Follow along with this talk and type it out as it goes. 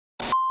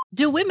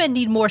Do women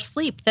need more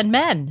sleep than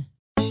men?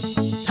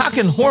 How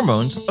can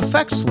hormones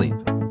affect sleep?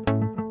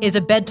 Is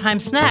a bedtime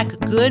snack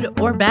good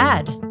or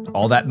bad?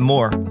 All that and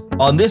more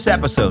on this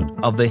episode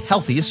of The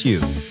Healthiest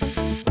You.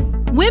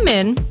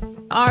 Women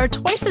are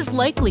twice as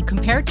likely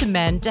compared to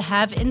men to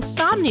have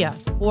insomnia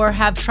or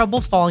have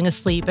trouble falling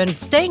asleep and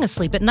staying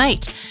asleep at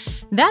night.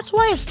 That's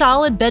why a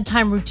solid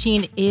bedtime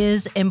routine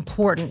is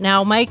important.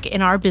 Now, Mike,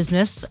 in our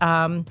business,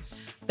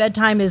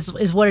 bedtime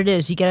is what it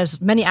is. You get as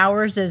many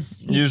hours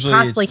as you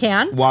possibly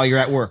can. While you're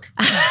at work.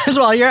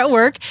 While you're at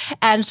work.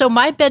 And so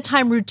my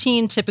bedtime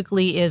routine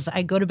typically is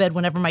I go to bed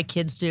whenever my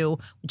kids do,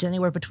 which is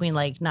anywhere between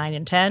like 9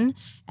 and 10.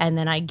 And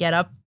then I get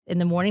up in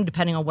the morning,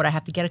 depending on what I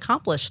have to get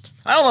accomplished.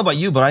 I don't know about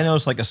you, but I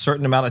notice like a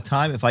certain amount of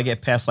time, if I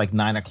get past like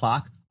 9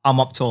 o'clock, I'm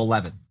up till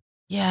 11.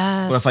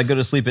 Yes. But if I go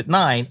to sleep at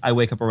 9, I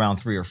wake up around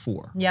 3 or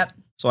 4. Yep.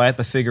 So I have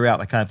to figure out,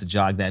 I kind of have to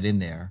jog that in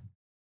there.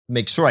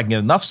 Make sure I can get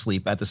enough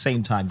sleep at the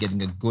same time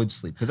getting a good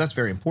sleep, because that's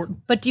very important.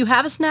 But do you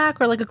have a snack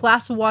or like a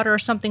glass of water or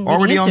something?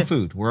 Already on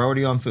food. We're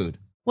already on food.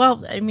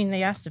 Well, I mean,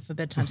 they asked if a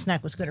bedtime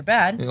snack was good or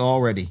bad.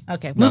 Already.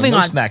 Okay, moving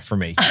on. No snack for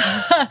me.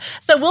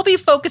 So we'll be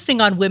focusing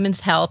on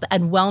women's health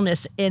and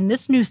wellness in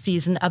this new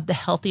season of the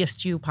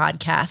Healthiest You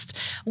podcast.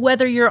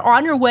 Whether you're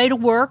on your way to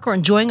work or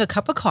enjoying a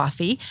cup of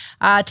coffee,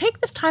 take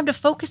this time to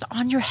focus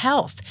on your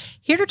health.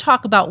 Here to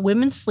talk about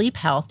women's sleep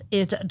health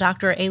is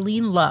Dr.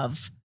 Aileen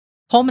Love,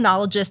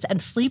 pulmonologist and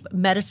sleep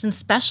medicine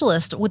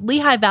specialist with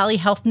Lehigh Valley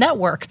Health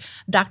Network.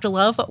 Dr.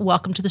 Love,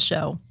 welcome to the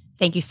show.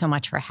 Thank you so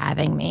much for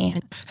having me.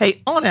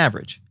 Hey, on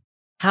average,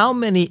 how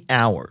many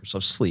hours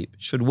of sleep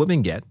should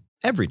women get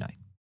every night?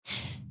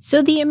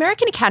 So the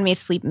American Academy of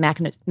Sleep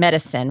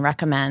Medicine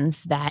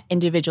recommends that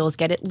individuals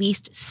get at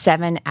least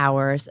 7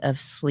 hours of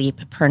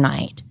sleep per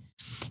night.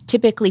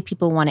 Typically,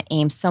 people want to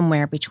aim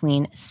somewhere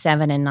between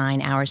 7 and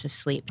 9 hours of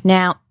sleep.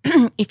 Now,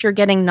 if you're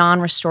getting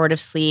non-restorative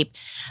sleep,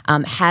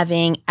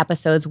 having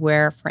episodes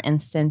where, for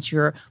instance,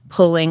 you're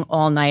pulling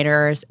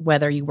all-nighters,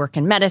 whether you work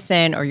in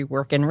medicine or you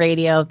work in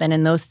radio, then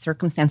in those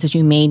circumstances,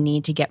 you may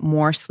need to get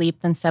more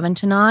sleep than 7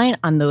 to 9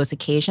 on those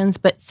occasions.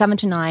 But 7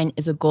 to 9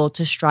 is a goal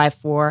to strive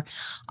for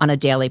on a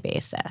daily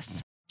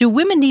basis. Do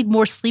women need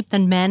more sleep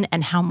than men,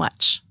 and how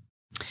much?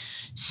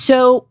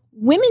 So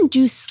women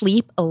do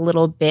sleep a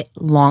little bit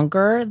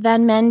longer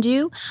than men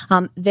do.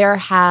 There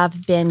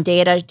have been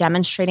data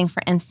demonstrating,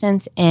 for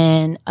instance,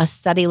 in a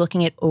study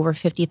looking at over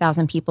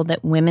 50,000 people,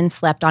 that women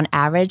slept on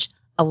average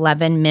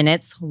 11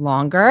 minutes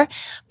longer.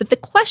 But the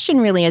question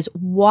really is,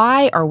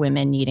 why are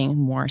women needing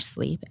more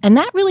sleep? And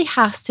that really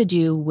has to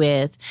do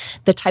with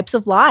the types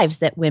of lives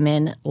that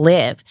women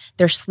live.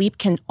 Their sleep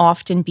can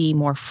often be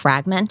more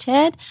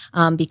fragmented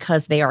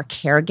because they are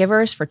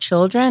caregivers for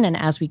children. And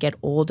as we get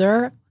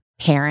older,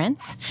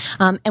 parents.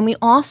 And we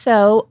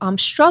also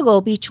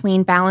struggle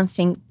between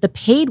balancing the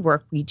paid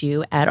work we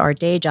do at our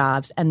day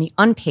jobs and the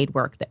unpaid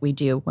work that we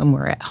do when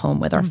we're at home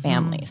with our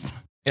families.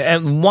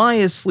 And why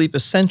is sleep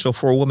essential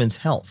for a woman's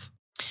health?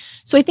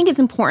 So I think it's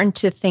important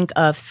to think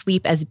of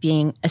sleep as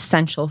being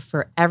essential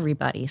for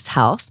everybody's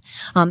health.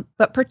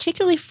 But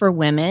particularly for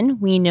women,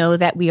 we know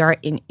that we are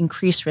in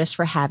increased risk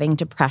for having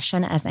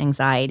depression as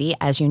anxiety,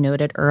 as you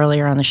noted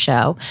earlier on the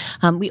show.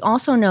 We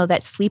also know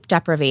that sleep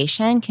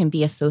deprivation can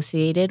be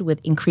associated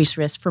with increased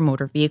risk for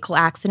motor vehicle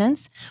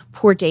accidents,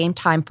 poor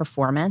daytime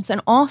performance,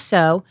 and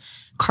also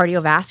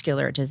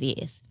cardiovascular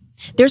disease.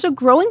 There's a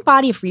growing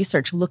body of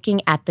research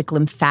looking at the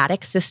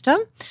glymphatic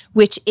system,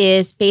 which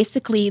is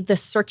basically the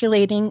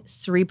circulating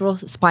cerebral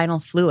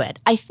spinal fluid.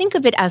 I think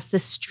of it as the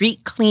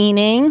street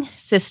cleaning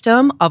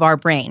system of our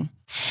brain.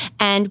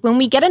 And when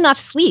we get enough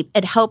sleep,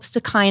 it helps to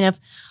kind of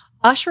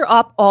usher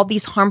up all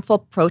these harmful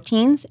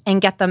proteins and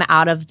get them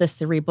out of the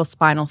cerebral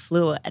spinal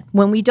fluid.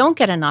 When we don't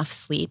get enough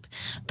sleep,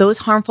 those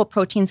harmful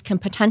proteins can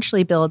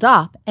potentially build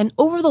up and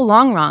over the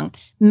long run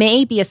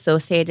may be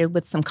associated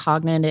with some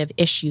cognitive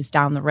issues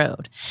down the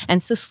road.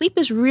 And so sleep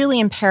is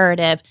really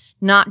imperative,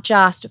 not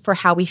just for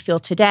how we feel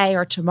today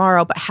or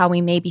tomorrow, but how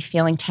we may be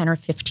feeling 10 or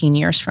 15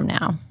 years from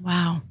now.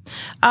 Wow.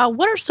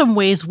 What are some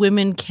ways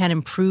women can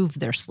improve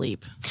their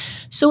sleep?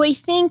 So I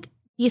think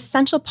the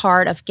essential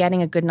part of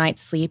getting a good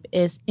night's sleep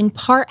is in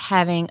part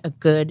having a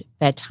good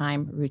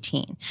bedtime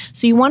routine.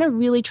 So you want to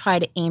really try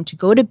to aim to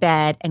go to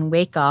bed and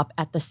wake up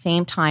at the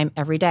same time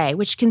every day,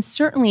 which can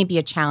certainly be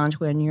a challenge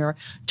when you're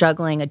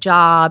juggling a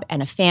job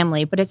and a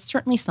family, but it's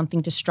certainly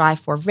something to strive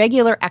for.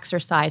 Regular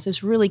exercise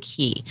is really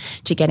key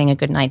to getting a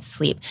good night's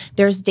sleep.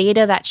 There's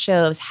data that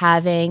shows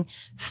having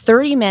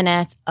 30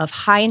 minutes of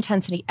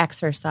high-intensity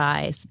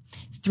exercise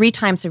 3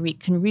 times a week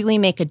can really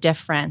make a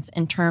difference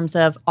in terms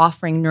of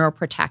offering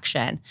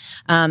neuroprotection.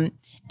 And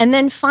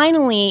then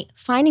finally,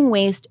 finding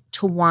ways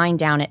to wind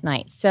down at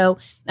night. So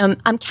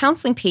I'm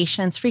counseling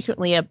patients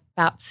frequently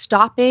about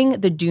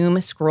stopping the doom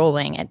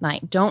scrolling at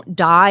night. Don't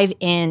dive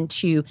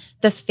into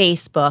the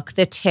Facebook,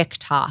 the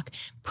TikTok.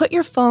 Put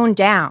your phone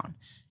down.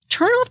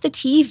 Turn off the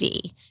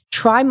TV.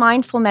 Try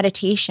mindful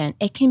meditation.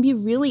 It can be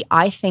really,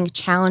 I think,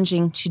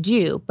 challenging to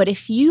do. But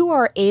if you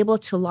are able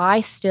to lie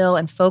still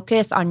and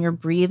focus on your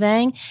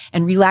breathing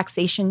and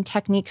relaxation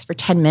techniques for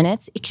 10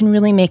 minutes, it can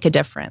really make a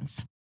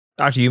difference.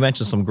 Doctor, you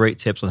mentioned some great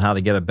tips on how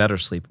to get a better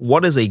sleep.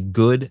 What is a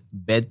good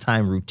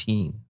bedtime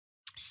routine?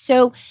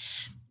 So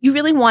you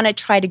really want to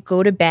try to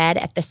go to bed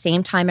at the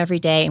same time every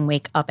day and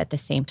wake up at the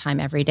same time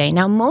every day.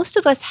 Now, most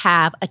of us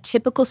have a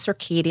typical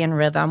circadian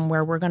rhythm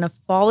where we're going to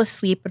fall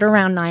asleep at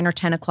around 9 or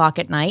 10 o'clock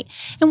at night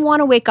and want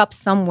to wake up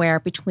somewhere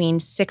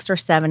between 6 or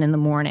 7 in the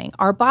morning.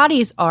 Our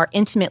bodies are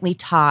intimately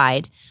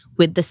tied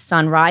with the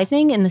sun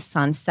rising and the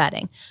sun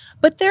setting.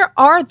 But there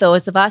are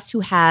those of us who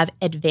have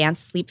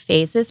advanced sleep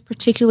phases,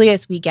 particularly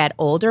as we get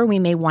older. We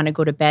may want to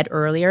go to bed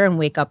earlier and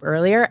wake up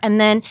earlier. And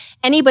then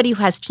anybody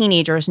who has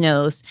teenagers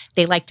knows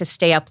they like to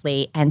stay up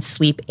late and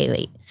sleep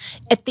late.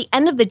 At the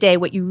end of the day,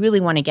 what you really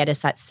want to get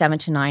is that 7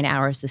 to 9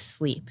 hours of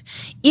sleep.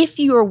 If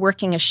you are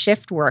working a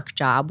shift work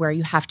job where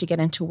you have to get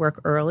into work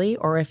early,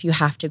 or if you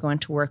have to go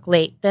into work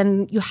late,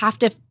 then you have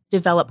to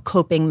develop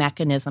coping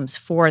mechanisms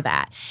for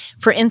that.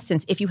 For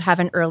instance, if you have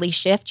an early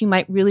shift, you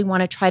might really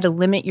want to try to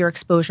limit your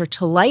exposure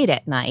to light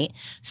at night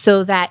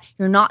so that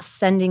you're not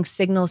sending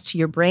signals to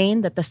your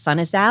brain that the sun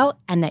is out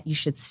and that you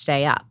should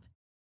stay up.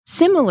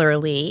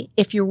 Similarly,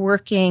 if you're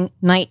working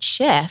night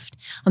shift,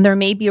 there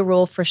may be a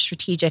role for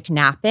strategic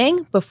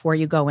napping before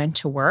you go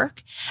into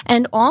work,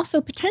 and also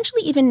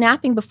potentially even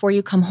napping before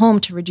you come home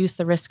to reduce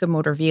the risk of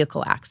motor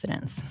vehicle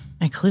accidents.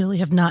 I clearly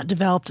have not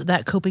developed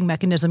that coping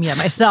mechanism yet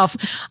myself.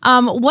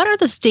 What are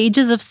the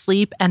stages of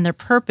sleep and their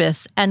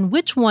purpose, and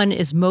which one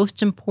is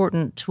most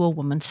important to a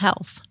woman's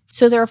health?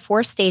 So there are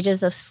 4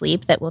 stages of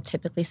sleep that we'll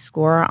typically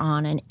score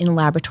on an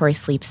in-laboratory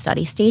sleep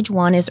study. Stage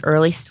 1 is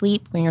early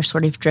sleep, when you're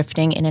sort of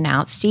drifting in and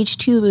out. Stage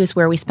 2 is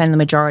where we spend the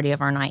majority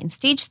of our night. And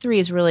stage 3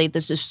 is really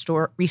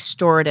the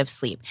restorative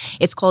sleep.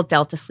 It's called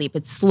delta sleep.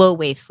 It's slow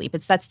wave sleep.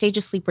 It's that stage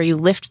of sleep where you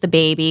lift the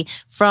baby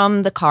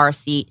from the car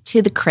seat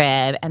to the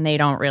crib and they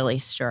don't really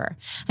stir.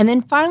 And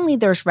then finally,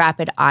 there's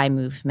rapid eye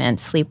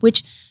movement sleep,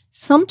 which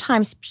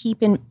sometimes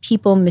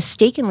people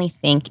mistakenly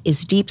think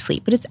is deep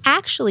sleep, but it's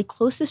actually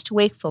closest to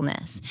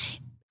wakefulness.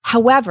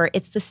 However,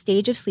 it's the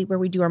stage of sleep where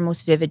we do our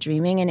most vivid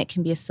dreaming, and it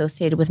can be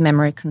associated with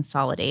memory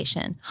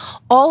consolidation.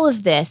 All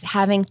of this,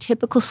 having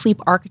typical sleep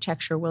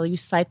architecture where you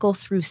cycle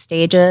through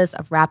stages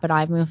of rapid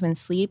eye movement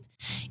sleep,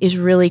 is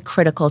really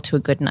critical to a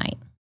good night.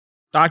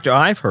 Doctor,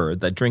 I've heard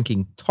that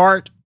drinking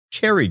tart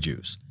cherry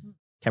juice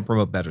can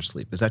promote better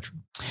sleep. Is that true?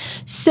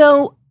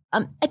 So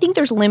I think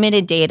there's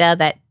limited data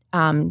that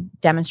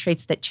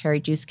demonstrates that cherry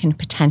juice can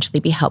potentially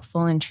be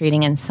helpful in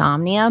treating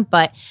insomnia.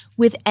 But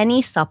with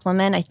any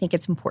supplement, I think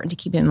it's important to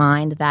keep in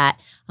mind that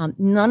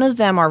none of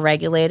them are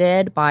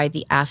regulated by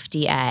the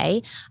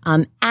FDA,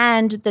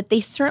 and that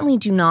they certainly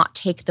do not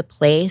take the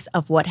place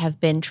of what have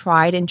been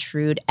tried and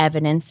true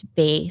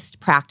evidence-based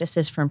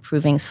practices for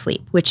improving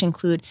sleep, which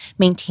include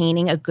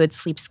maintaining a good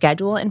sleep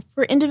schedule, and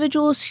for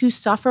individuals who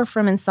suffer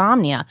from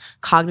insomnia,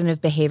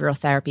 cognitive behavioral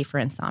therapy for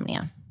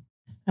insomnia.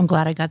 I'm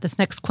glad I got this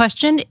next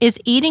question. Is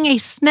eating a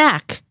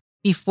snack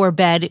before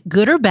bed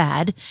good or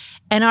bad?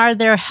 And are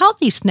there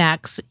healthy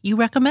snacks you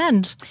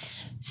recommend?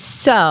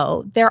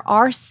 So there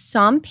are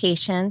some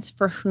patients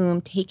for whom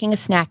taking a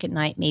snack at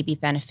night may be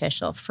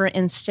beneficial. For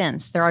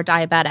instance, there are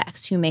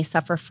diabetics who may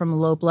suffer from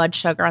low blood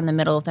sugar in the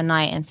middle of the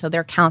night, and so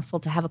they're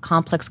counseled to have a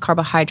complex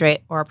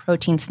carbohydrate or a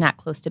protein snack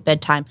close to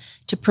bedtime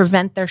to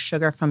prevent their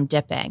sugar from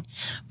dipping.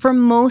 For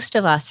most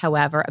of us,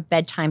 however, a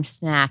bedtime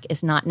snack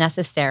is not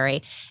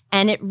necessary,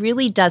 and it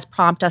really does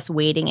prompt us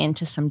wading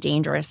into some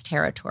dangerous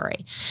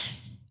territory.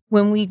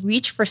 When we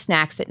reach for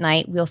snacks at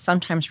night, we'll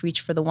sometimes reach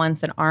for the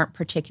ones that aren't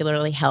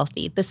particularly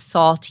healthy, the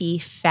salty,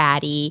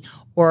 fatty,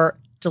 or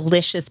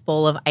delicious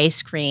bowl of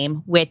ice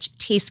cream, which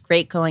tastes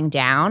great going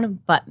down,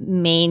 but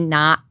may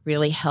not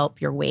really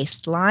help your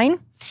waistline.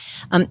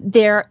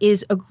 There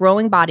is a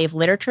growing body of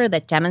literature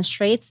that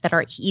demonstrates that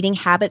our eating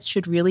habits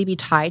should really be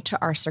tied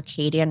to our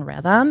circadian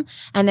rhythm.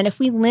 And then if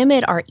we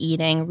limit our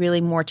eating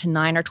really more to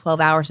 9 or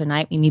 12 hours a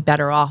night, we'd be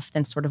better off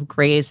than sort of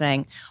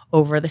grazing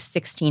over the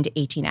 16 to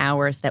 18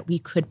 hours that we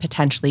could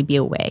potentially be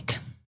awake.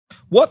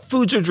 What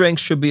foods or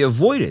drinks should be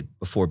avoided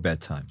before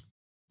bedtime?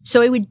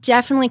 So I would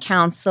definitely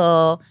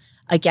counsel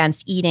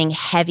against eating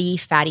heavy,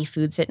 fatty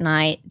foods at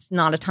night. It's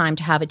not a time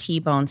to have a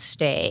T-bone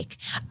steak.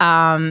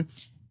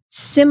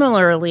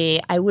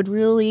 Similarly, I would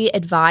really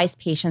advise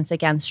patients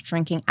against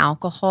drinking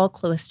alcohol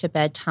close to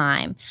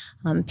bedtime.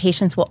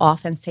 Patients will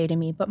often say to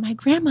me, but my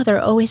grandmother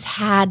always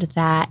had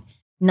that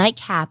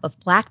nightcap of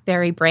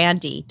blackberry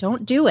brandy.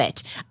 Don't do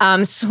it.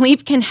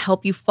 Sleep can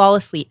help you fall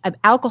asleep.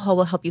 Alcohol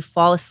will help you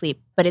fall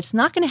asleep, but it's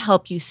not going to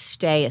help you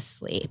stay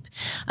asleep.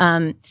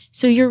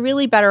 So you're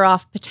really better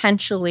off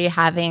potentially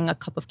having a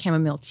cup of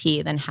chamomile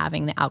tea than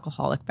having the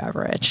alcoholic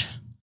beverage.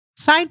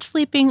 Side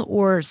sleeping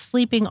or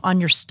sleeping on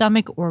your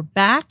stomach or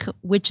back,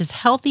 which is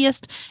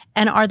healthiest?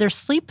 And are there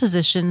sleep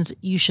positions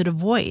you should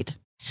avoid?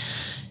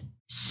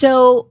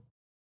 So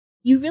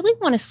You really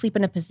want to sleep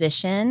in a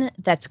position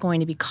that's going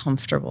to be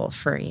comfortable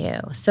for you.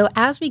 So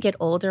as we get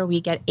older,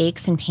 we get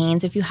aches and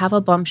pains. If you have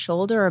a bum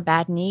shoulder or a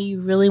bad knee, you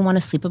really want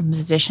to sleep in a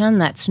position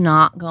that's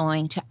not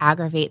going to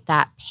aggravate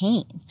that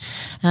pain.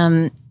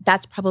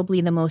 That's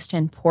probably the most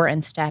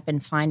important step in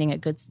finding a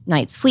good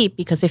night's sleep,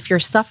 because if you're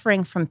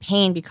suffering from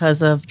pain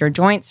because of your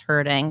joints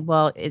hurting,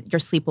 well, your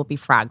sleep will be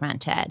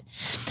fragmented.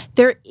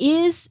 There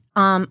is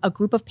a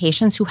group of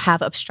patients who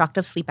have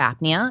obstructive sleep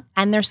apnea,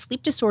 and their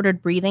sleep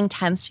disordered breathing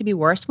tends to be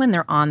worse when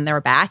they're on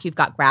their back. You've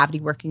got gravity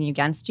working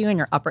against you and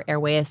your upper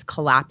airway is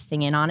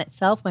collapsing in on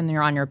itself when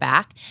you're on your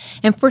back.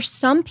 And for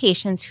some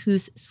patients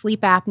whose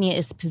sleep apnea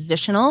is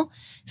positional,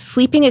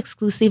 sleeping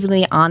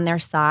exclusively on their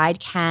side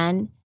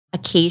can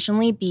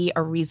occasionally be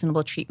a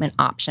reasonable treatment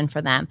option for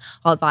them.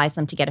 I'll advise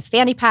them to get a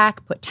fanny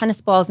pack, put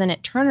tennis balls in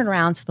it, turn it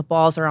around so the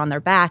balls are on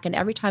their back, and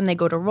every time they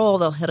go to roll,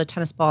 they'll hit a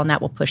tennis ball and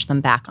that will push them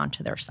back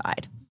onto their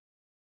side.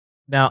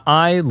 Now,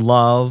 I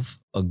love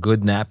a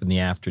good nap in the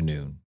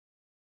afternoon,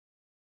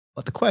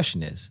 but the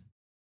question is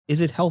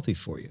it healthy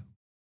for you?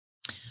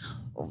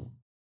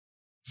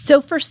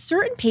 So for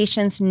certain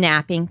patients,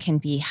 napping can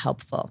be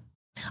helpful.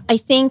 I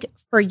think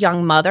for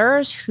young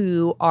mothers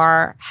who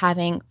are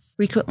having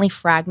frequently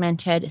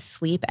fragmented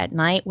sleep at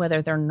night,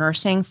 whether they're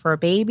nursing for a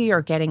baby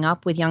or getting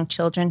up with young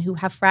children who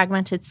have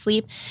fragmented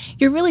sleep,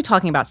 you're really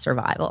talking about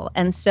survival.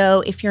 And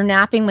so if you're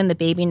napping when the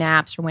baby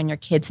naps or when your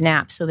kids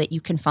nap so that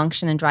you can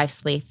function and drive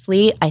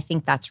safely, I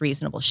think that's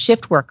reasonable.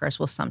 Shift workers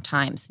will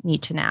sometimes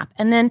need to nap.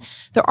 And then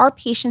there are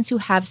patients who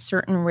have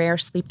certain rare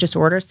sleep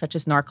disorders, such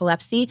as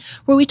narcolepsy,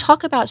 where we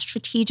talk about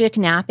strategic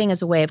napping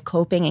as a way of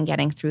coping and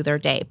getting through their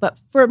day. But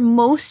for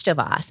most of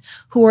us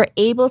who are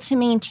able to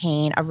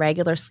maintain a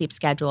regular sleep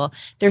schedule,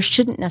 there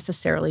shouldn't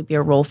necessarily be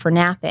a role for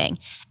napping.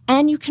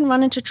 And you can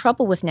run into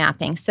trouble with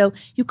napping. So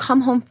you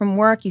come home from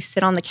work, you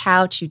sit on the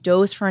couch, you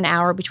doze for an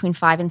hour between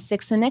 5 and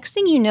 6. The next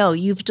thing you know,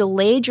 you've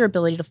delayed your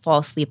ability to fall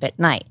asleep at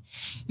night.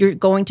 You're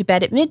going to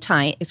bed at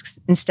midnight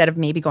instead of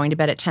maybe going to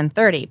bed at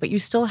 10:30, but you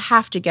still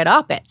have to get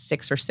up at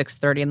 6 or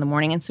 6:30 in the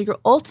morning. And so you're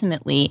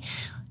ultimately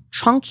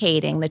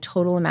truncating the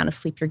total amount of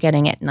sleep you're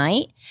getting at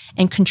night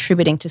and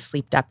contributing to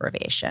sleep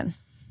deprivation.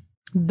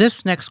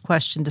 This next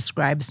question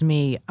describes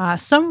me.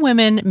 Some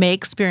women may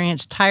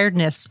experience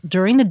tiredness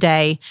during the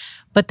day,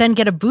 but then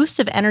get a boost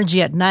of energy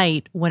at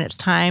night when it's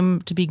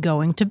time to be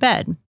going to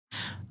bed.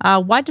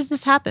 Why does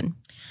this happen?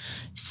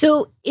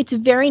 So it's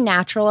very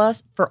natural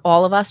for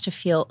all of us to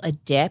feel a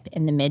dip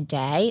in the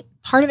midday.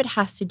 Part of it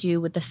has to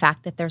do with the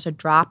fact that there's a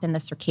drop in the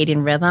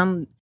circadian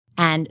rhythm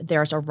and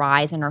there's a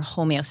rise in our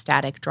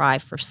homeostatic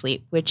drive for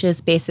sleep, which is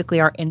basically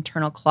our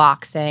internal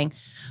clock saying,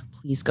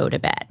 please go to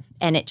bed.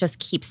 And it just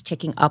keeps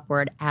ticking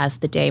upward as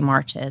the day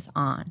marches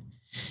on.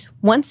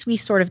 Once we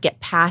sort of get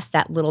past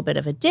that little bit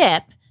of a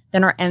dip,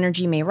 then our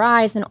energy may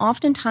rise. And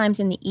oftentimes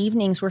in the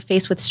evenings, we're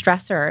faced with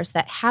stressors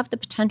that have the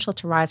potential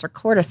to rise our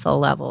cortisol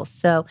levels.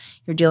 So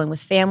you're dealing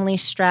with family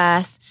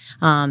stress,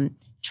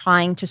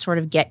 trying to sort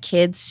of get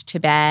kids to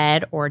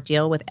bed or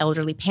deal with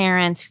elderly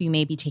parents who you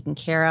may be taking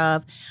care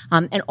of.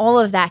 And all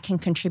of that can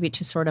contribute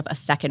to sort of a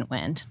second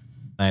wind.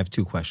 I have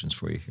two questions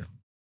for you here.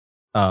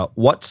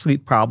 What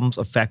sleep problems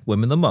affect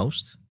women the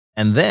most?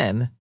 And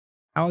then,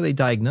 how are they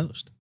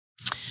diagnosed?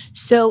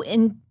 So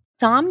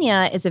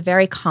insomnia is a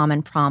very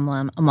common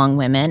problem among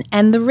women,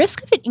 and the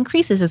risk of it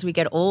increases as we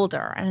get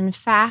older. And in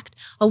fact,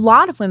 a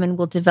lot of women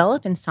will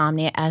develop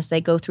insomnia as they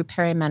go through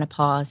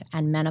perimenopause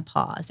and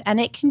menopause. And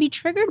it can be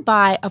triggered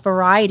by a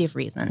variety of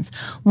reasons.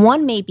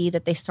 One may be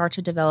that they start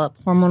to develop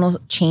hormonal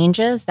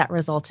changes that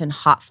result in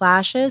hot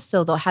flashes.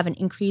 So they'll have an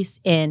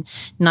increase in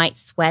night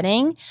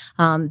sweating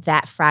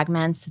that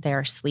fragments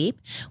their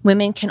sleep.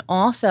 Women can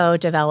also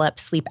develop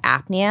sleep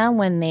apnea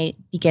when they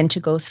begin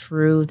to go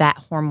through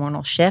that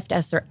hormonal shift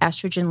as their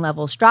estrogen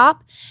levels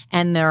drop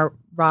and their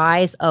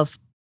rise of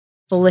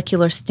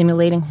follicular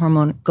stimulating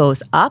hormone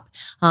goes up.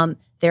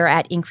 They're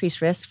at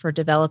increased risk for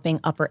developing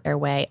upper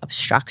airway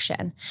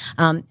obstruction.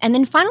 And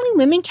then finally,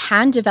 women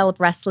can develop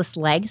restless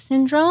leg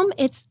syndrome.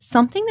 It's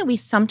something that we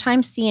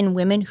sometimes see in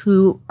women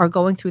who are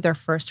going through their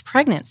first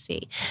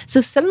pregnancy.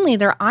 So suddenly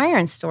their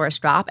iron stores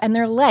drop and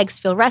their legs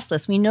feel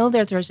restless. We know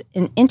that there's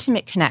an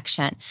intimate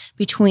connection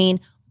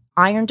between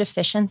iron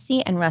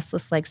deficiency and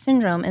restless leg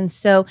syndrome. And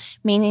so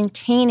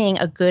maintaining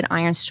a good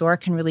iron store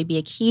can really be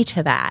a key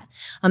to that.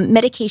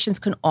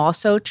 Medications can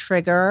also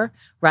trigger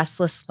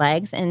restless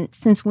legs. And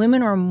since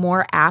women are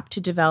more apt to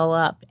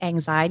develop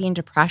anxiety and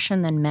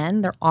depression than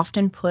men, they're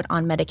often put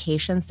on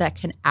medications that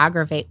can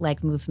aggravate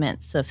leg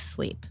movements of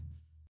sleep.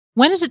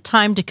 When is it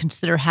time to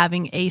consider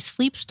having a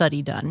sleep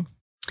study done?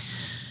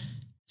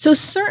 So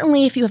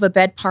certainly if you have a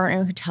bed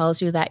partner who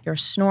tells you that you're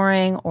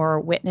snoring or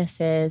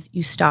witnesses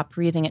you stop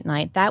breathing at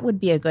night, that would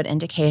be a good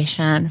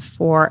indication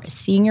for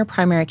seeing your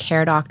primary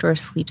care doctor or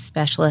sleep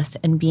specialist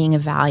and being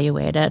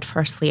evaluated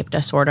for sleep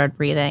disordered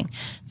breathing.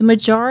 The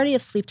majority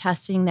of sleep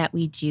testing that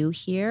we do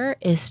here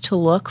is to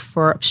look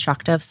for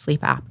obstructive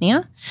sleep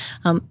apnea.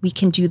 We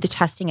can do the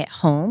testing at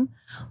home.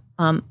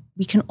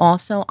 We can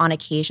also, on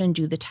occasion,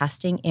 do the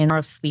testing in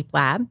our sleep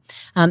lab.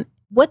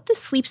 what the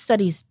sleep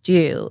studies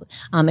do,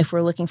 if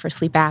we're looking for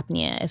sleep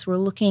apnea, is we're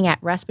looking at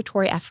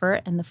respiratory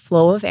effort and the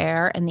flow of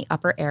air in the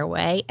upper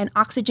airway and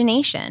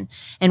oxygenation,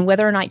 and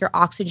whether or not your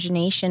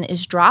oxygenation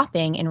is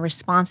dropping in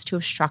response to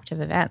obstructive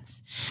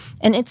events.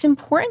 And it's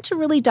important to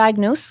really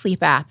diagnose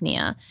sleep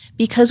apnea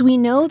because we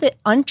know that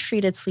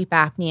untreated sleep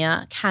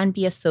apnea can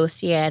be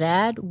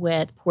associated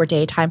with poor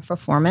daytime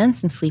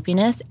performance and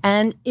sleepiness,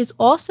 and is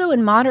also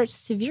in moderate to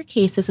severe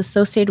cases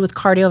associated with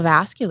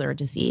cardiovascular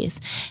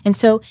disease. And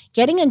so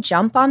getting a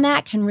jump on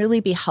that can really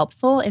be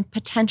helpful in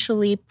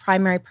potentially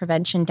primary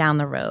prevention down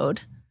the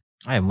road.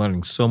 I am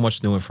learning so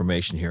much new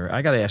information here.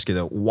 I got to ask you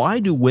though, why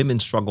do women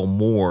struggle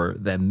more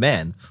than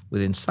men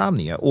with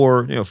insomnia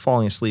or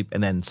falling asleep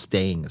and then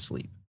staying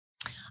asleep?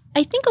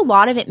 I think a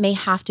lot of it may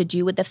have to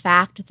do with the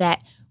fact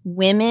that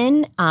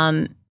women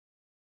are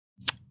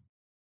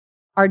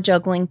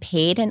juggling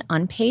paid and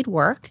unpaid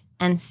work.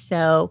 And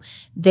so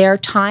their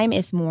time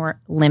is more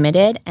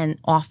limited and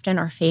often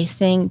are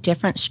facing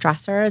different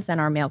stressors than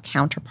our male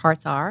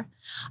counterparts are.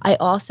 I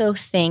also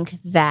think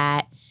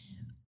that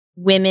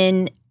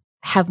women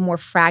have more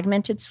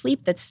fragmented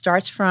sleep that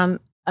starts from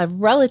a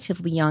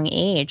relatively young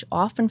age.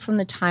 Often from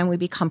the time we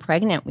become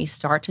pregnant, we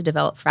start to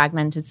develop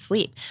fragmented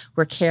sleep.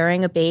 We're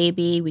carrying a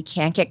baby, we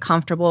can't get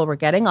comfortable, we're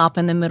getting up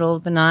in the middle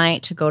of the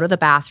night to go to the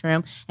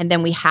bathroom, and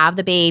then we have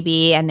the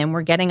baby, and then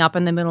we're getting up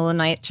in the middle of the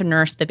night to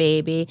nurse the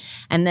baby,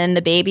 and then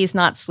the baby's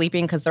not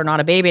sleeping because they're not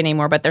a baby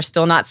anymore, but they're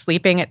still not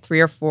sleeping at 3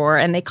 or 4,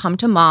 and they come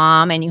to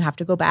mom, and you have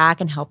to go back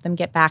and help them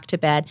get back to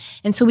bed.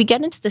 And so we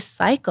get into this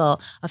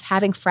cycle of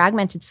having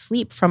fragmented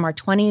sleep from our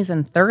 20s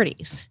and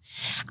 30s.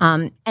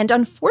 And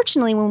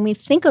unfortunately, when we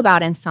think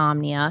about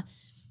insomnia,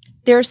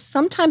 there's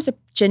sometimes a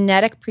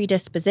genetic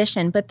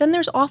predisposition, but then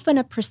there's often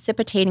a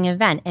precipitating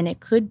event, and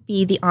it could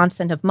be the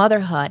onset of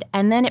motherhood,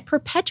 and then it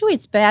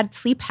perpetuates bad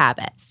sleep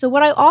habits. So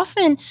what I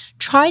often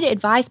try to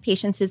advise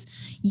patients is,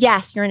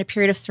 yes, you're in a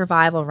period of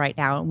survival right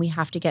now, and we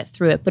have to get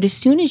through it. But as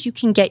soon as you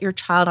can get your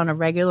child on a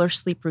regular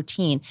sleep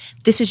routine,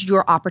 this is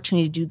your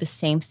opportunity to do the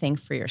same thing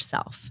for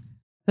yourself.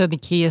 So the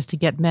key is to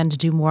get men to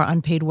do more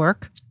unpaid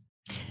work?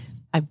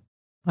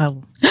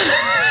 I'll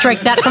strike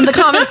that from the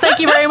comments. Thank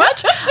you very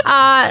much.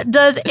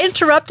 Does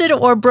interrupted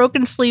or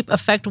broken sleep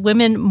affect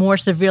women more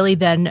severely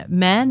than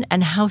men,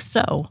 and how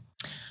so?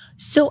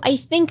 So I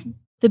think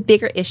the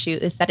bigger issue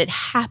is that it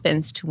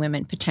happens to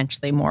women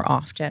potentially more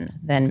often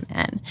than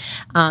men.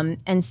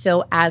 And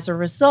so as a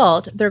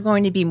result, they're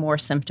going to be more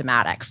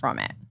symptomatic from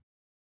it.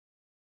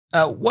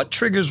 What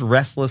triggers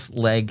restless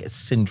leg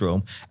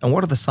syndrome, and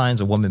what are the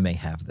signs a woman may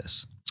have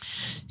this?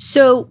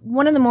 So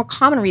one of the more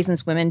common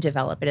reasons women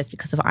develop it is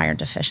because of iron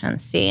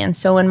deficiency. And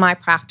so in my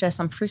practice,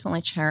 I'm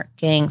frequently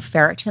checking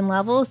ferritin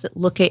levels that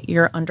look at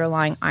your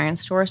underlying iron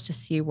stores to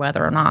see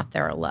whether or not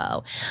they're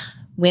low.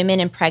 Women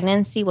in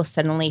pregnancy will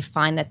suddenly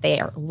find that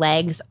their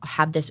legs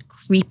have this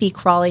creepy,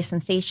 crawly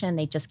sensation.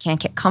 They just can't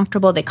get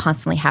comfortable. They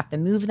constantly have to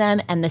move them,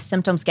 and the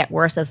symptoms get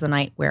worse as the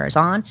night wears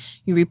on.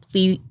 You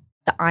replete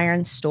the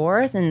iron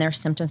stores, and their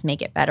symptoms may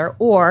get better,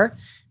 or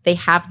they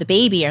have the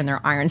baby and their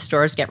iron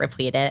stores get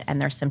repleted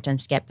and their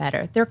symptoms get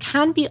better. There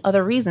can be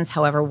other reasons,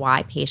 however,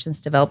 why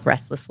patients develop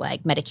restless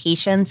leg.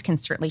 Medications can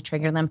certainly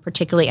trigger them,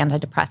 particularly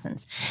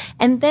antidepressants.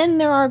 And then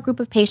there are a group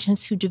of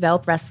patients who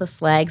develop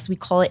restless legs. We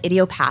call it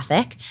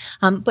idiopathic,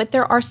 but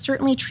there are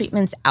certainly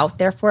treatments out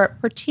there for it,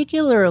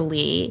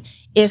 particularly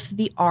if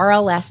the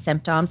RLS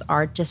symptoms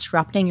are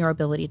disrupting your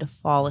ability to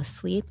fall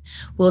asleep.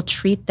 We'll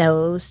treat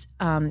those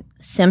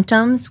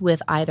symptoms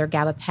with either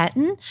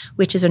gabapentin,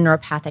 which is a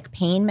neuropathic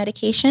pain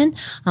medication.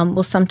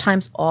 We'll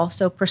sometimes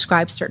also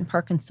prescribe certain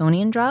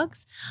Parkinsonian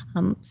drugs,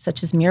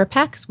 such as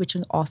Mirapex, which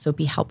will also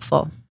be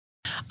helpful.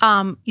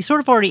 You sort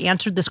of already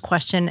answered this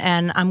question,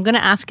 and I'm going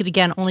to ask it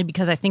again only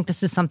because I think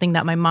this is something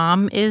that my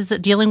mom is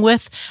dealing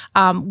with.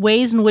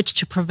 Ways in which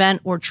to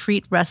prevent or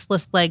treat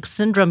restless leg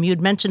syndrome. You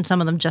had mentioned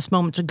some of them just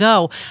moments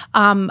ago.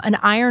 An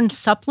iron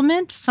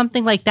supplement,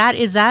 something like that.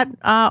 Is that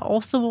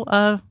also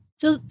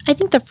So I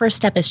think the first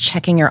step is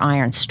checking your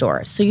iron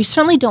stores. So you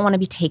certainly don't want to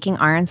be taking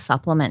iron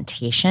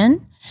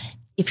supplementation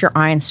if your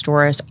iron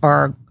stores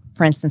are,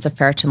 for instance, a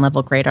ferritin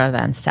level greater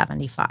than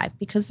 75,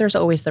 because there's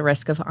always the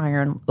risk of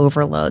iron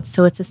overload.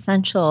 So it's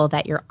essential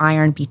that your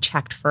iron be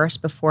checked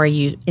first before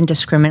you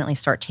indiscriminately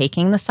start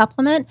taking the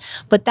supplement.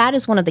 But that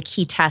is one of the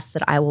key tests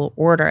that I will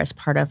order as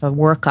part of a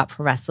workup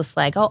for restless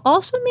leg. I'll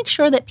also make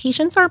sure that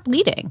patients aren't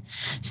bleeding.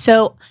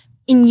 So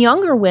in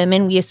younger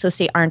women, we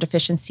associate iron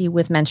deficiency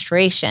with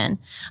menstruation.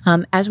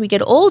 As we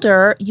get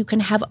older, you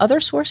can have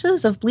other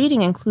sources of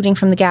bleeding, including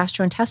from the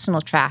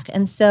gastrointestinal tract.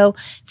 And so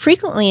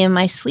frequently in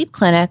my sleep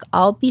clinic,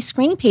 I'll be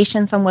screening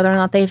patients on whether or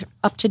not they're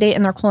up to date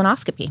in their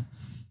colonoscopy.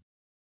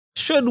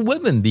 Should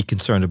women be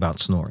concerned about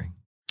snoring?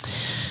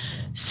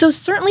 So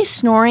certainly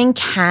snoring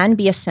can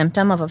be a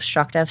symptom of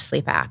obstructive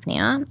sleep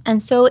apnea.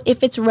 And so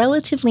if it's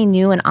relatively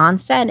new in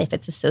onset, if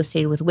it's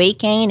associated with weight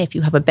gain, if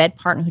you have a bed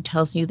partner who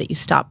tells you that you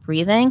stop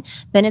breathing,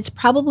 then it's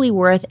probably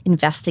worth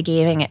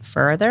investigating it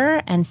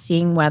further and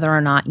seeing whether or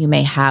not you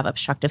may have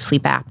obstructive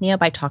sleep apnea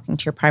by talking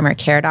to your primary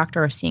care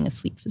doctor or seeing a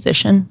sleep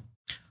physician.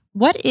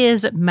 What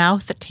is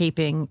mouth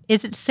taping?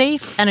 Is it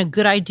safe and a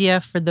good idea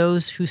for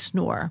those who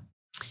snore?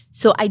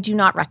 So I do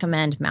not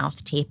recommend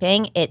mouth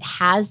taping. It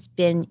has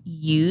been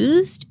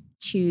used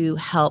to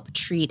help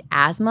treat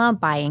asthma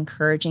by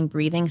encouraging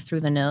breathing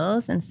through the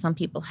nose, and some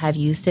people have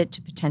used it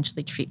to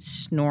potentially treat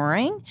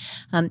snoring.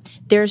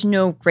 There's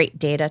no great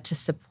data to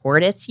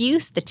support its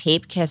use. The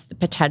tape has the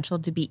potential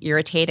to be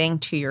irritating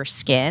to your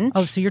skin.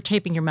 Oh, so you're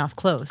taping your mouth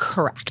closed.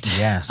 Correct.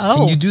 Yes. Oh.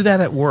 Can you do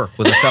that at work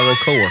with a fellow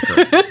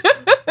coworker?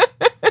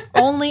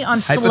 Only on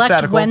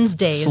select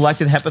Wednesdays.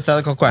 Selected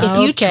hypothetical question. If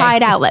you Okay. try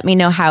it out, let me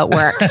know how it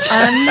works.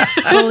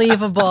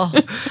 Unbelievable.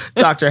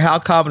 Doctor, how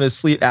common is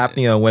sleep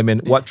apnea in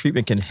women? What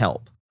treatment can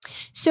help?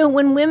 So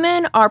when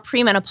women are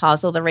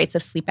premenopausal, the rates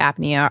of sleep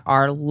apnea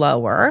are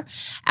lower.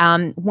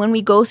 When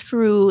we go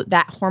through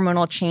that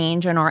hormonal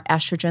change and our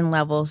estrogen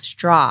levels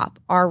drop,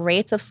 our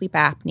rates of sleep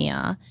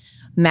apnea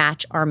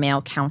match our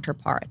male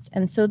counterparts.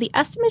 And so the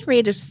estimated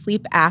rate of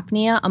sleep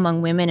apnea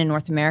among women in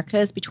North America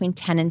is between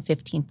 10 and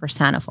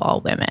 15% of all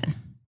women.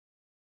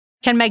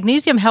 Can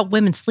magnesium help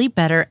women sleep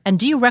better? And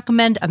do you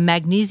recommend a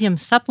magnesium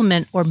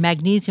supplement or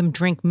magnesium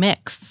drink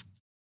mix?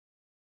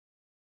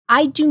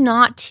 I do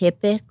not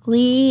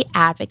typically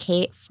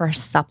advocate for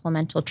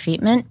supplemental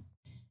treatment.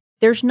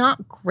 There's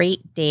not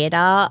great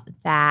data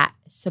that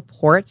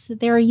supports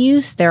their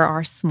use. There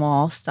are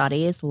small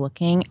studies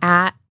looking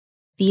at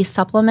these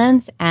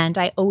supplements, and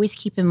I always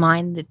keep in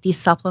mind that these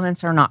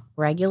supplements are not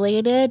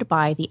regulated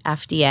by the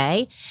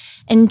FDA.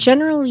 And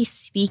generally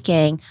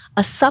speaking,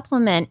 a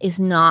supplement is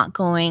not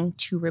going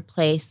to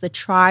replace the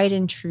tried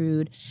and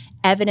true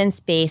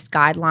evidence-based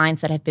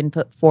guidelines that have been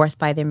put forth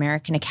by the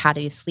American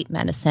Academy of Sleep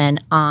Medicine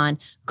on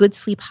good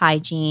sleep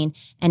hygiene,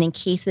 and in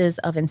cases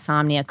of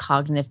insomnia,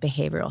 cognitive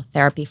behavioral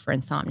therapy for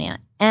insomnia.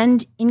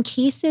 And in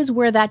cases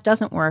where that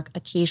doesn't work,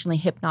 occasionally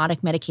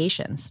hypnotic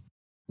medications.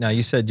 Now,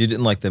 you said you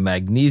didn't like the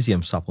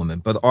magnesium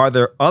supplement, but are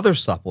there other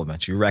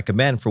supplements you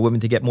recommend for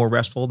women to get more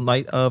restful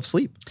night of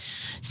sleep?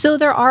 So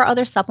there are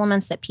other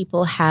supplements that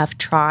people have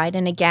tried.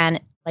 And again,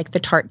 like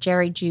the tart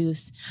cherry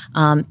juice,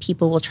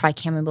 people will try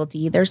chamomile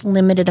D. There's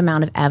limited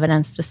amount of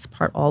evidence to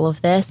support all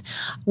of this.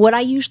 What I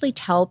usually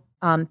tell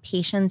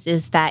patients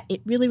is that it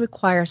really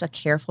requires a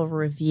careful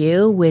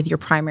review with your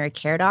primary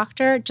care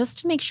doctor just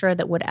to make sure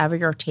that whatever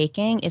you're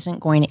taking isn't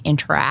going to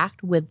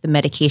interact with the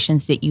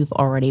medications that you've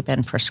already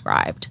been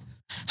prescribed.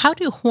 How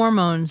do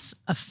hormones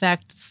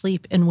affect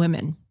sleep in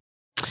women?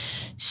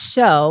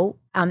 So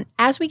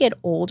as we get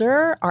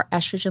older, our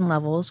estrogen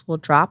levels will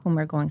drop when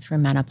we're going through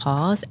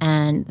menopause,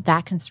 and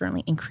that can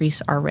certainly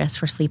increase our risk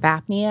for sleep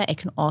apnea. It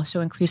can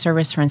also increase our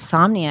risk for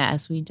insomnia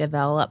as we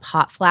develop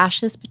hot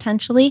flashes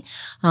potentially,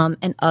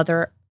 and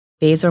other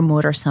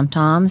vasomotor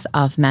symptoms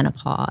of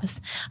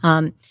menopause.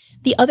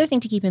 The other thing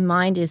to keep in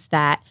mind is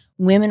that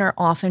women are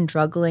often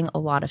juggling a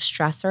lot of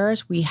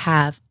stressors. We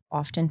have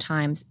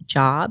oftentimes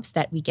jobs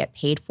that we get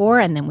paid for,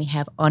 and then we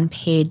have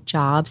unpaid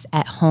jobs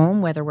at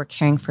home, whether we're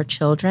caring for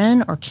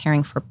children or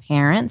caring for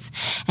parents.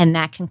 And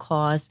that can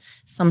cause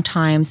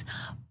sometimes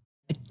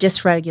a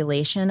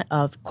dysregulation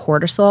of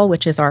cortisol,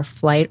 which is our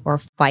flight or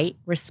fight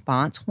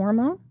response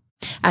hormone.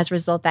 As a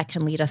result, that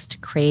can lead us to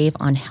crave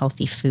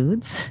unhealthy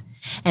foods.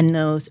 And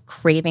those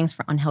cravings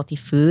for unhealthy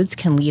foods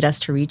can lead us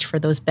to reach for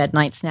those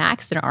bed-night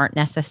snacks that aren't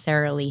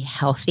necessarily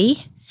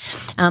healthy.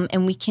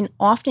 And we can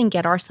often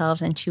get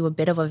ourselves into a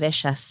bit of a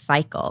vicious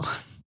cycle.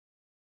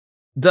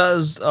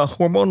 Does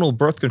hormonal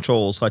birth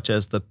control, such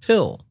as the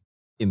pill,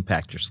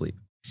 impact your sleep?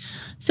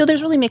 So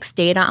there's really mixed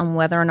data on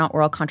whether or not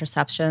oral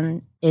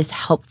contraception is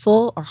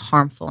helpful or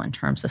harmful in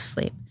terms of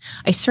sleep.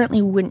 I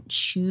certainly wouldn't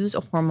choose a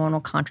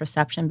hormonal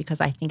contraception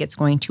because I think it's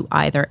going to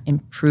either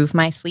improve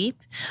my sleep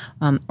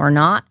or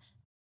not.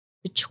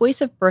 The choice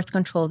of birth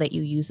control that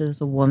you use as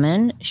a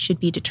woman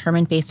should be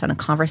determined based on a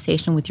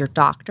conversation with your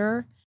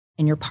doctor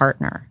and your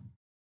partner.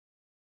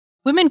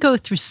 Women go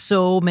through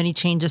so many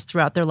changes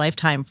throughout their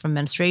lifetime, from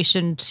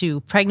menstruation to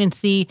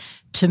pregnancy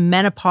to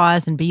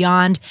menopause and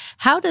beyond.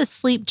 How does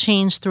sleep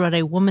change throughout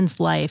a woman's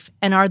life?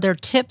 And are there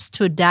tips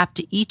to adapt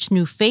to each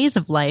new phase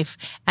of life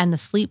and the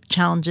sleep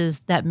challenges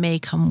that may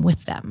come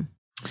with them?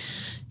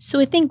 So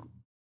I think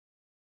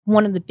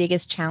one of the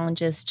biggest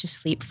challenges to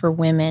sleep for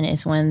women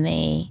is when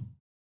they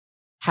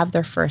have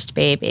their first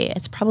baby.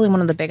 It's probably one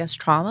of the biggest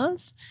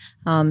traumas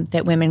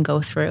that women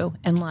go through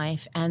in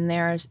life. And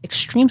there's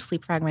extreme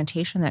sleep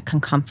fragmentation that can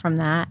come from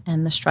that,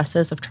 and the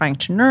stresses of trying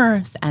to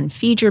nurse and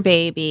feed your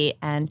baby.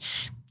 And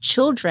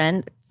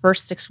children,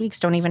 first 6 weeks,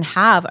 don't even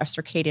have a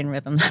circadian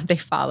rhythm that they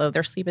follow.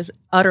 Their sleep is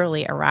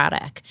utterly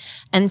erratic.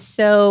 And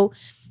so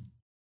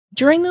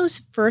during those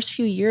first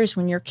few years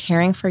when you're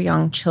caring for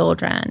young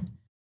children,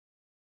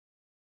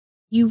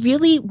 you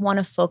really want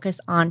to focus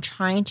on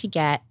trying to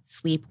get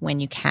sleep when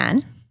you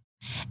can.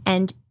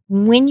 And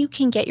when you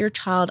can get your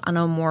child on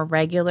a more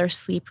regular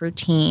sleep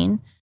routine,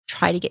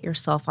 try to get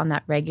yourself on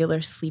that regular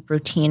sleep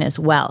routine as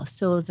well,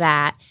 so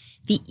that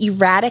the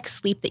erratic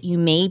sleep that you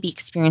may be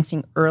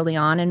experiencing early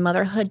on in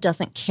motherhood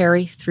doesn't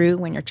carry through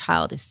when your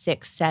child is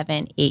 6,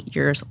 7, 8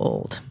 years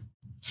old.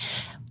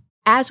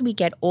 As we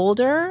get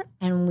older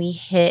and we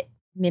hit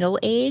middle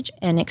age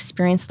and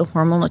experience the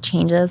hormonal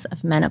changes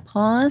of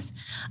menopause,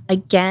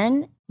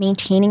 again,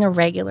 maintaining a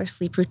regular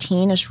sleep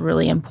routine is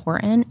really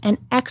important, and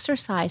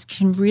exercise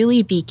can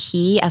really be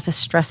key as a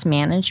stress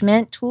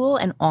management tool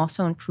and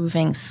also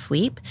improving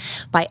sleep.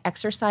 By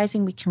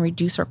exercising, we can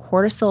reduce our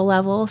cortisol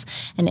levels,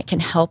 and it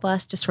can help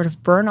us to sort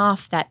of burn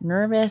off that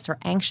nervous or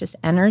anxious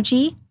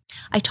energy.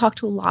 I talk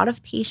to a lot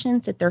of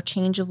patients at their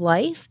change of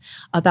life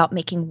about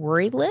making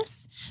worry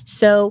lists.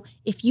 So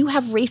if you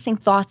have racing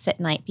thoughts at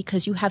night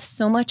because you have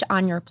so much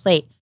on your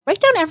plate, write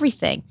down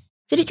everything.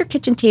 Sit at your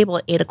kitchen table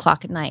at 8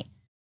 o'clock at night.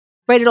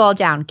 Write it all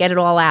down. Get it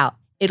all out.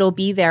 It'll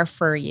be there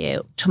for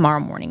you tomorrow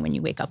morning when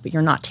you wake up, but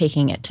you're not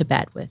taking it to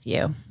bed with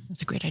you.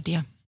 That's a great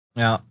idea.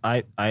 Now,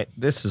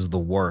 this is the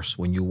worst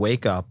when you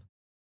wake up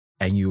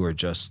and you are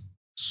just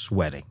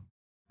sweating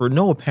for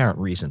no apparent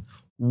reason.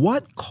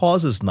 What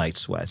causes night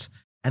sweats?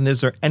 And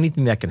is there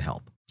anything that can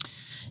help?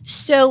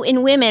 So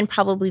in women,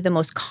 probably the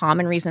most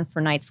common reason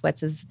for night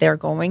sweats is they're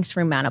going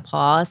through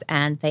menopause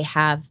and they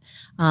have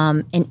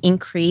an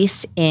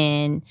increase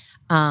in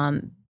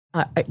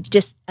a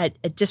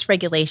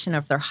dysregulation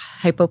of their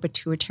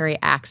hypopituitary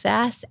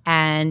axis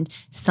and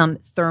some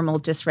thermal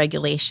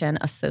dysregulation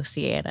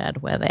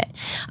associated with it.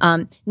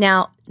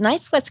 Now,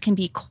 night sweats can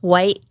be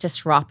quite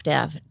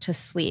disruptive to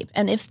sleep.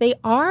 And if they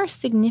are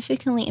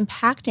significantly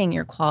impacting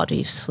your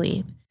quality of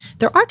sleep,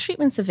 there are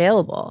treatments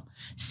available.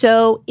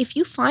 So if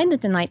you find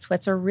that the night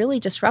sweats are really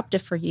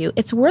disruptive for you,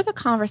 it's worth a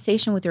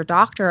conversation with your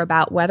doctor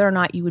about whether or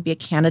not you would be a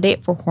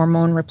candidate for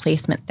hormone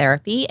replacement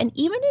therapy. And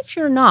even if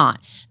you're not,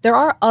 there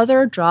are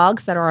other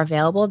drugs that are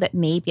available that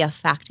may be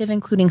effective,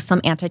 including some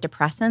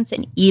antidepressants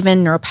and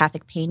even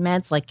neuropathic pain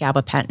meds like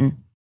gabapentin.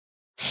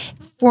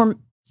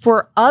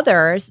 For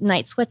others,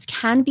 night sweats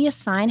can be a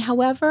sign,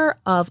 however,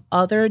 of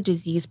other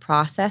disease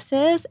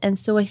processes. And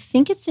so I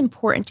think it's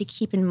important to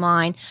keep in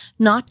mind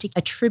not to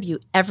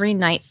attribute every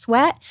night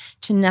sweat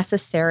to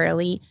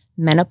necessarily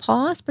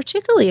menopause,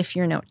 particularly if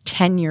you're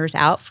 10 years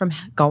out from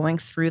going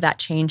through that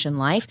change in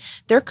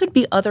life. There could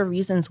be other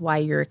reasons why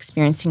you're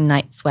experiencing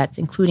night sweats,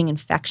 including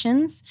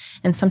infections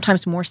and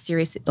sometimes more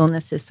serious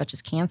illnesses such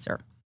as cancer.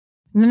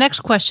 And the next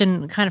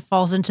question kind of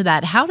falls into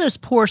that. How does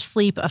poor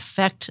sleep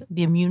affect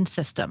the immune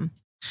system?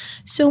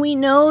 So we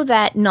know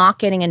that not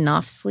getting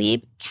enough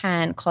sleep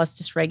can cause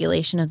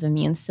dysregulation of the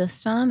immune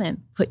system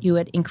and put you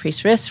at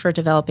increased risk for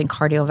developing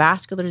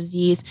cardiovascular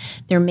disease.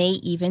 There may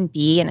even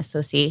be an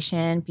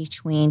association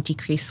between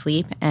decreased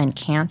sleep and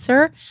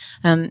cancer.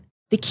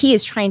 The key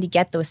is trying to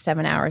get those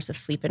 7 hours of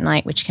sleep at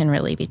night, which can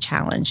really be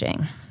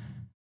challenging.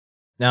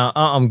 Now,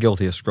 I'm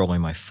guilty of scrolling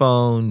my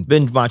phone,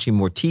 binge watching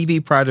more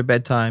TV prior to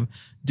bedtime.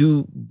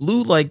 Do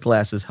blue light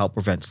glasses help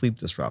prevent sleep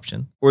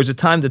disruption? Or is it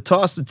time to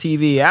toss the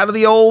TV out of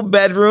the old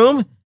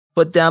bedroom,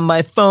 put down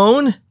my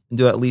phone, and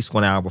do at least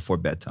 1 hour before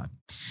bedtime?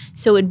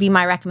 So it would be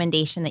my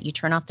recommendation that you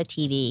turn off the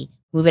TV,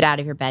 move it out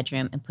of your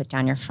bedroom, and put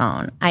down your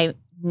phone. I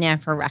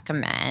never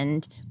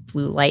recommend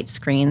blue light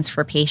screens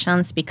for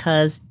patients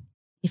because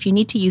if you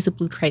need to use a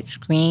blue light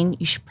screen,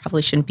 you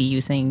probably shouldn't be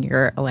using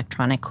your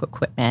electronic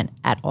equipment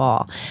at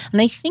all. And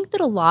I think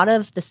that a lot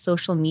of the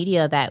social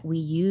media that we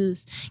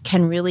use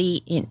can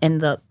really,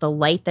 and the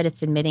light that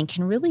it's emitting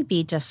can really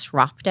be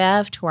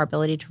disruptive to our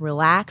ability to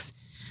relax,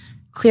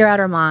 clear out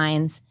our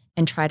minds,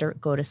 and try to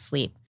go to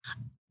sleep.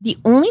 The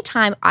only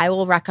time I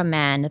will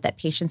recommend that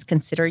patients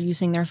consider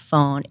using their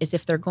phone is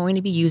if they're going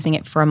to be using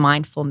it for a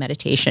mindful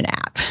meditation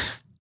app.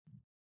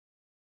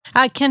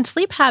 Can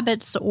sleep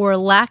habits or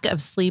lack of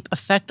sleep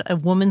affect a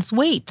woman's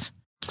weight?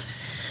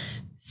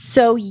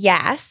 So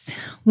yes,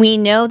 we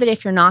know that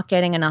if you're not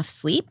getting enough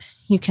sleep,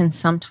 you can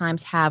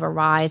sometimes have a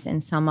rise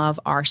in some of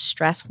our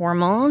stress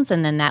hormones,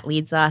 and then that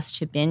leads us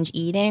to binge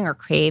eating or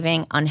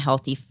craving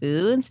unhealthy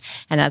foods.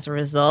 And as a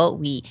result,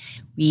 we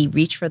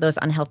reach for those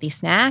unhealthy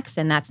snacks,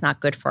 and that's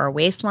not good for our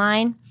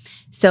waistline.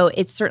 So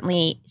it's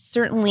certainly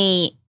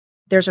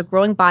there's a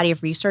growing body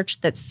of research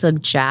that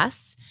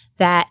suggests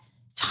that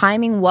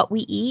timing what we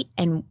eat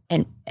and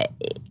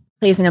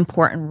plays an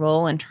important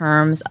role in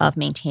terms of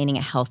maintaining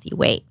a healthy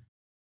weight.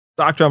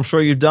 Doctor, I'm sure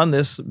you've done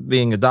this.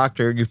 Being a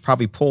doctor, you've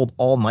probably pulled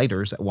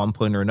all-nighters at one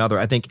point or another.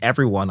 I think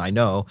everyone I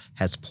know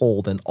has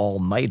pulled an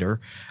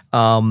all-nighter.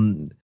 Or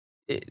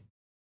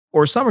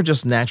some are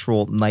just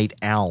natural night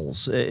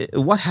owls.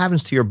 What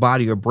happens to your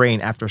body or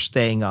brain after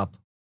staying up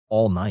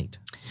all night?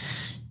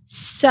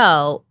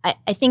 So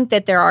I think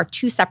that there are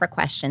two separate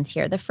questions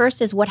here. The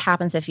first is what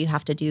happens if you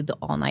have to do the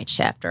all-night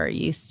shift or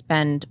you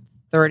spend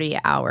 30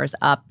 hours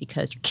up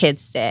because your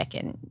kid's sick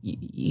and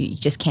you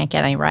just can't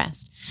get any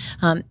rest.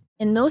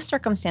 In those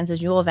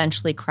circumstances, you'll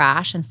eventually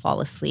crash and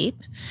fall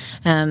asleep,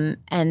 and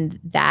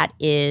that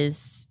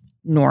is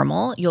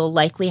normal. You'll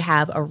likely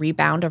have a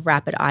rebound of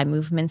rapid eye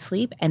movement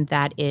sleep, and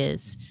that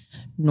is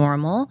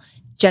normal.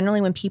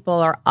 Generally, when people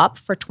are up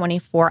for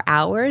 24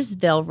 hours,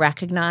 they'll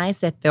recognize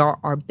that their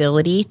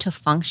ability to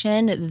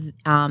function,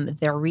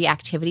 their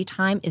reactivity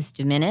time is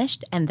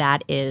diminished, and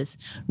that is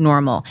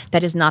normal.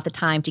 That is not the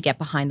time to get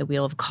behind the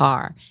wheel of a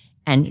car.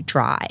 and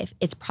drive,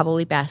 it's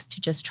probably best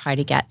to just try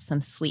to get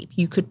some sleep.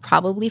 You could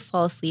probably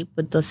fall asleep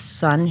with the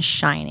sun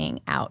shining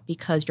out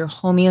because your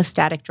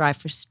homeostatic drive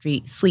for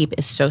sleep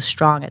is so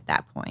strong at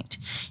that point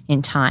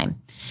in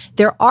time.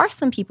 There are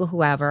some people,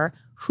 however,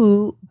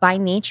 who by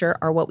nature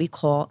are what we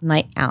call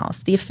night owls.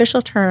 The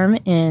official term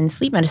in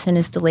sleep medicine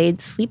is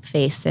delayed sleep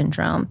phase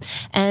syndrome.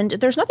 And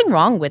there's nothing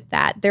wrong with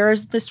that.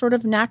 There's this sort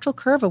of natural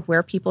curve of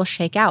where people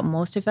shake out.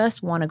 Most of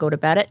us want to go to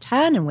bed at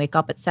 10 and wake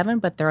up at 7,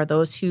 but there are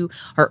those who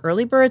are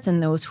early birds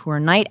and those who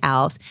are night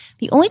owls.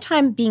 The only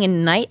time being a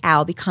night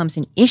owl becomes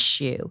an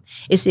issue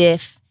is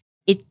if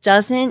it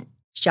doesn't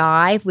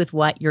jive with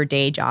what your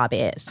day job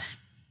is.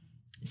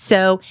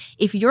 So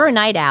if you're a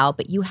night owl,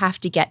 but you have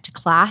to get to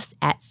class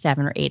at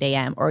 7 or 8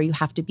 a.m., or you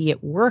have to be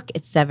at work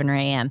at 7 or 8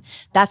 a.m.,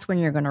 that's when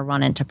you're going to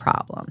run into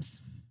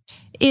problems.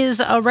 Is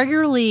a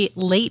regularly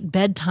late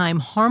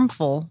bedtime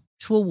harmful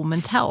to a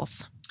woman's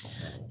health?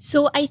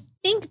 So I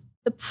think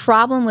the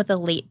problem with a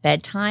late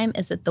bedtime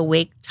is that the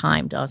wake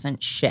time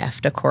doesn't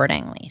shift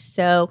accordingly.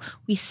 So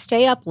we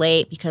stay up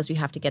late because we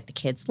have to get the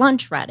kids'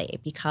 lunch ready,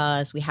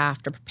 because we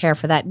have to prepare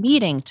for that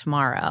meeting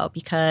tomorrow,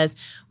 because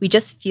we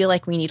just feel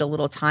like we need a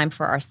little time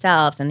for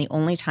ourselves. And the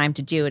only time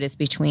to do it is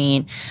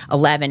between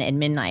 11 and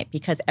midnight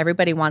because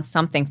everybody wants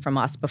something from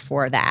us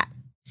before that.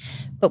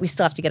 But we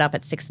still have to get up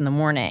at 6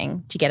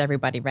 a.m. to get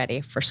everybody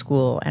ready for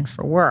school and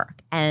for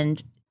work.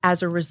 And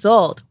as a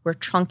result, we're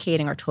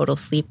truncating our total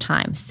sleep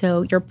time.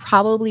 So you're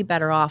probably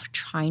better off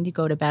trying to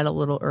go to bed a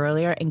little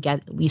earlier and get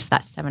at least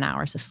that 7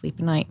 hours of sleep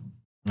a night.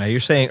 Now, you're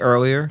saying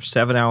earlier,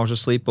 7 hours of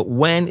sleep, but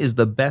when is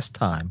the best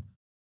time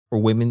for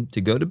women to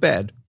go to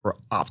bed for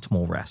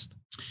optimal rest?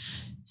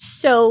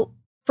 So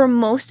for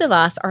most of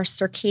us, our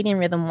circadian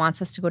rhythm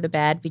wants us to go to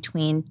bed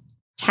between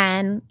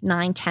 10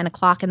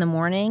 o'clock in the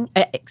morning,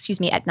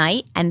 at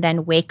night, and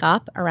then wake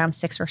up around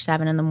 6 or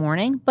 7 in the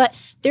morning. But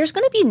there's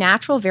going to be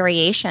natural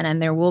variation,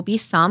 and there will be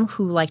some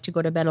who like to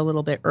go to bed a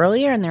little bit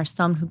earlier, and there's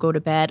some who go to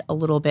bed a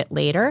little bit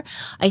later.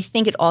 I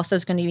think it also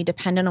is going to be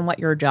dependent on what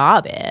your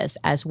job is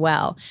as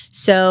well.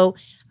 So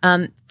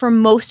for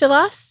most of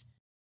us,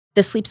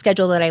 the sleep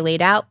schedule that I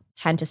laid out,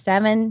 10 to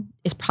 7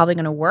 is probably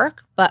going to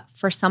work. But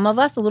for some of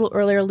us, a little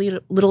earlier, a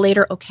little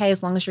later, okay,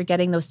 as long as you're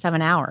getting those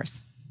 7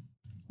 hours.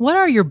 What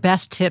are your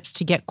best tips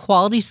to get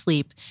quality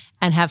sleep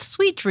and have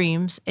sweet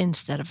dreams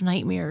instead of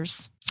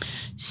nightmares?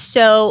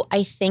 So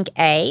I think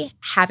A,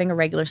 having a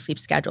regular sleep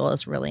schedule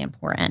is really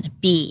important.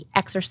 B,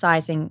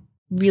 exercising,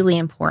 really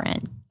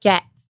important.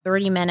 Get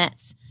 30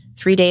 minutes,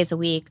 3 days a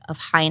week of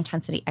high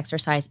intensity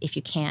exercise if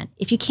you can.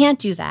 If you can't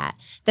do that,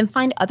 then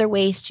find other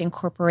ways to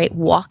incorporate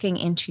walking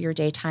into your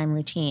daytime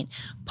routine.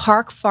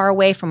 Park far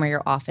away from where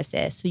your office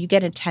is so you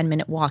get a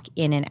 10-minute walk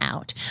in and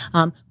out.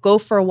 Go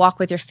for a walk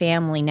with your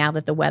family now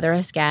that the weather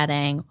is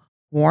getting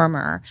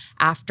warmer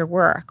after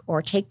work,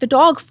 or take the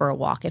dog for a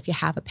walk if you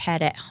have a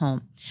pet at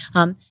home.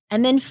 And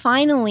then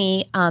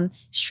finally,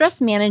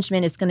 stress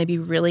management is going to be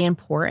really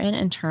important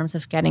in terms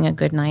of getting a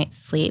good night's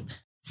sleep.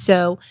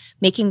 So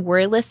making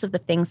worry lists of the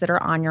things that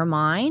are on your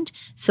mind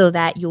so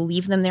that you'll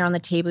leave them there on the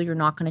table. You're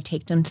not going to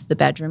take them to the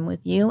bedroom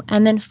with you.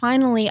 And then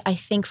finally, I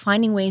think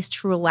finding ways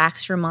to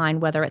relax your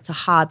mind, whether it's a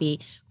hobby,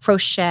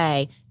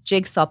 crochet,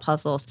 jigsaw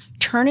puzzles,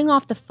 turning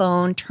off the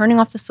phone,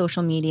 turning off the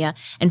social media,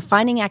 and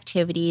finding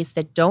activities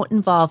that don't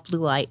involve blue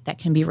light that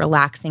can be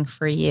relaxing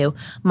for you.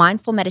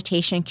 Mindful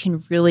meditation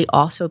can really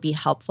also be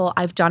helpful.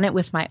 I've done it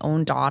with my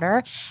own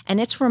daughter,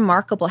 and it's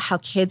remarkable how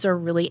kids are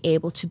really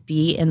able to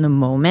be in the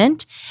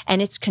moment,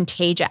 and it's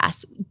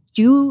contagious.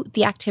 Do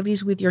the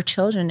activities with your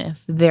children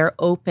if they're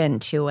open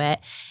to it.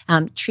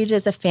 Treat it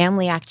as a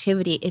family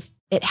activity if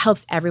it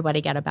helps everybody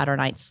get a better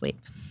night's sleep.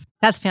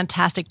 That's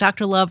fantastic.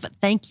 Dr. Love,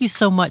 thank you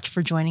so much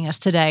for joining us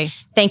today.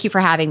 Thank you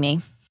for having me.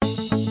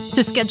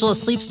 To schedule a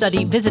sleep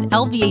study, visit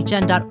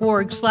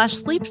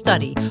lvhn.org/sleep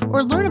study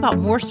or learn about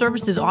more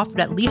services offered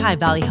at Lehigh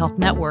Valley Health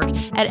Network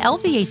at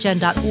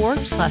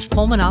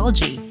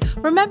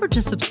lvhn.org/pulmonology. Remember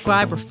to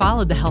subscribe or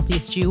follow The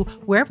Healthiest You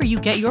wherever you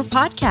get your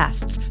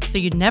podcasts so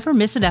you never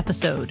miss an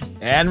episode.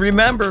 And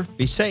remember,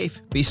 be safe,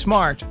 be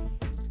smart,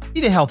 be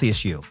the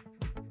healthiest you.